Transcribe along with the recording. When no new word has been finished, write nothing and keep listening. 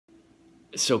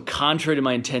So contrary to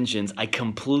my intentions, I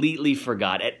completely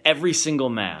forgot at every single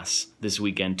Mass this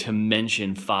weekend to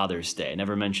mention Father's Day. I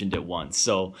never mentioned it once.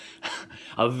 So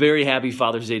a very happy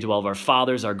Father's Day to all of our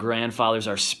fathers, our grandfathers,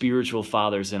 our spiritual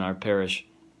fathers in our parish.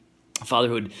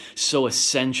 Fatherhood so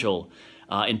essential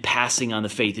in passing on the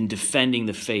faith, in defending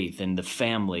the faith and the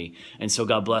family. And so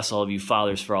God bless all of you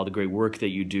fathers for all the great work that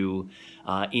you do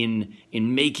in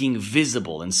making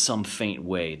visible in some faint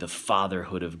way the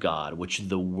fatherhood of God, which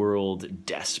the world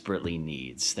desperately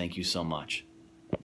needs. Thank you so much.